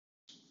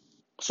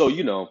So,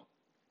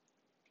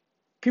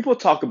 people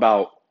talk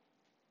about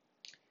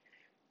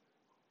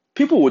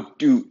people would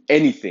do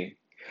anything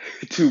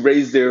to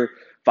raise their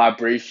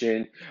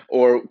vibration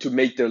or to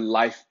make their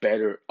life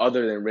better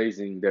other than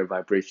raising their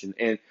vibration.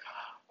 And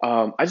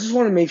I just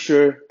want to make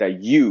sure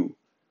that you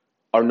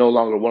are no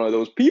longer one of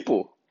those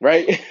people,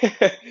 right?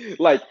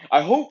 Like,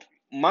 I hope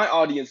my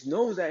audience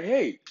knows that,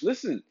 hey,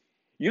 listen,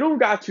 you don't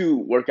got to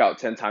work out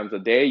 10 times a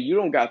day. You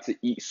don't got to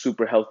eat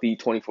super healthy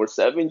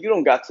 24/7. You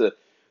don't got to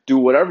do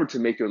whatever to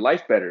make your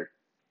life better.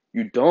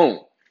 You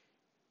don't.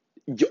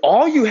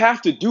 All you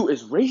have to do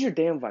is raise your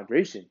damn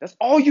vibration. That's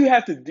all you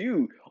have to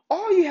do.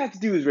 All you have to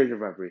do is raise your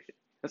vibration.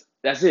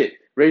 That's it.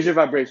 Raise your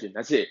vibration.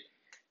 That's it.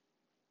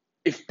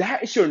 If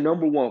that is your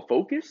number one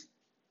focus,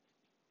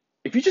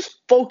 if you just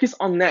focus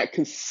on that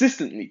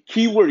consistently,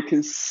 keyword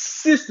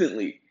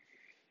consistently,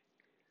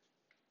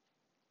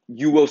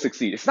 you will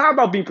succeed. It's not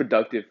about being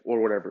productive or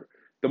whatever.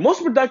 The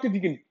most productive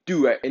you can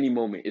do at any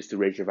moment is to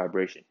raise your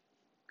vibration.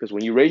 Because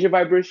when you raise your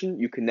vibration,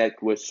 you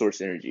connect with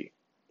source energy.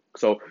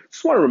 So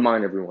just want to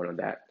remind everyone of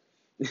that.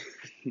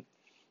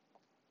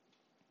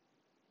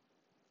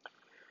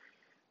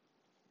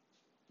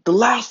 The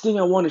last thing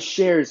I want to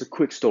share is a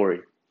quick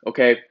story.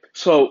 Okay.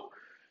 So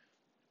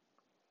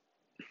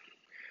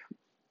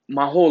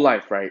my whole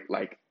life, right?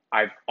 Like,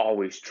 I've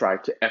always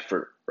tried to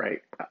effort,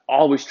 right? I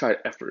always try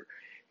to effort.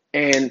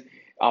 And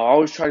I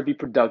always try to be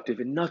productive,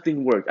 and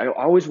nothing worked. I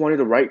always wanted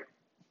to write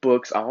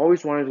books. I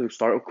always wanted to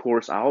start a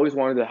course. I always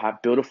wanted to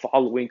have build a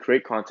following,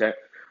 create content,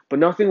 but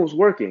nothing was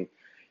working.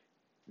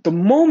 The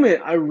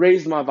moment I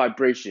raised my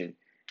vibration,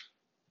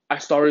 I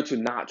started to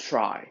not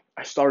try.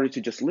 I started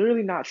to just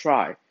literally not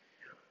try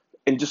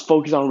and just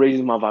focus on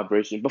raising my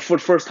vibration. But for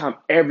the first time,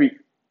 every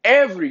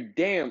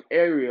damn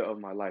area of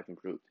my life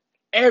improved.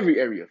 Every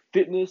area,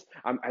 fitness.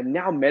 I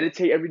now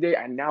meditate every day.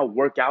 I now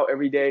work out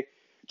every day,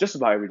 just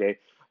about every day.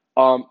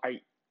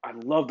 I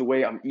love the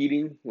way I'm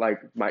eating, like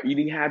my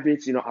eating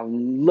habits.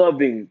 I'm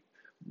loving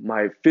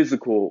my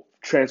physical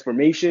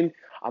transformation.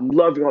 I'm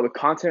loving all the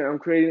content I'm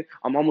creating.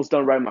 I'm almost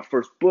done writing my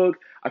first book.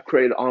 I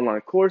created an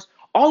online course.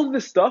 All of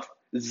this stuff,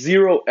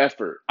 zero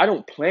effort. I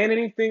don't plan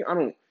anything. I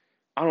don't,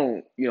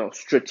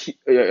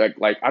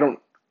 like I don't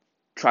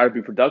try to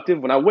be productive.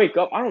 When I wake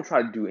up, I don't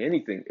try to do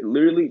anything.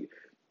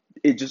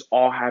 It just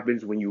all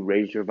happens when you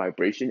raise your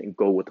vibration and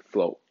go with the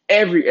flow.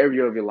 Every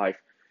area of your life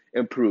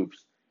improves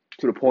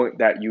to the point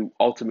that you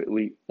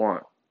ultimately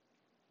want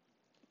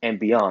and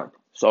beyond.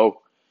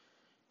 So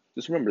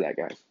just remember that,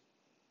 guys.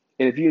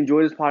 And if you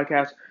enjoy this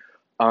podcast,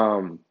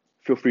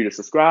 feel free to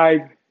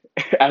subscribe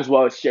as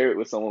well as share it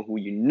with someone who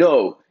you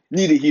know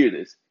need to hear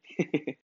this.